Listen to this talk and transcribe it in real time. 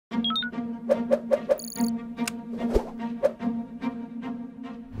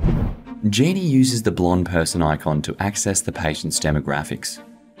Genie uses the blonde person icon to access the patient's demographics.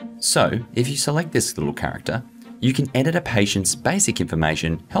 So, if you select this little character, you can edit a patient's basic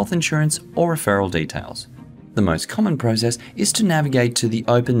information, health insurance, or referral details. The most common process is to navigate to the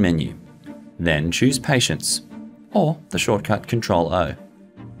Open menu, then choose Patients, or the shortcut Ctrl-O.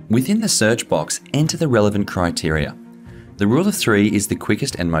 Within the search box, enter the relevant criteria. The rule of 3 is the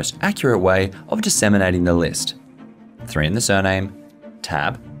quickest and most accurate way of disseminating the list. 3 in the surname,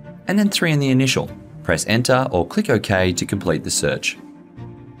 tab, and then 3 in the initial. Press Enter or click OK to complete the search.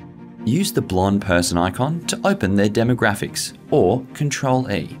 Use the blonde person icon to open their demographics, or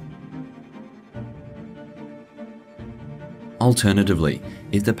Ctrl-E. Alternatively,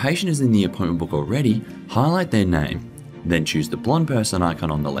 if the patient is in the appointment book already, highlight their name, then choose the blonde person icon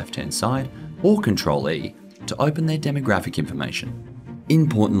on the left-hand side, or Ctrl-E to open their demographic information.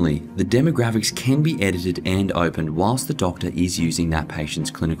 Importantly, the demographics can be edited and opened whilst the doctor is using that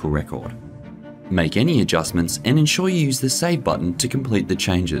patient's clinical record. Make any adjustments and ensure you use the Save button to complete the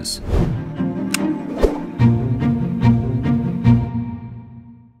changes.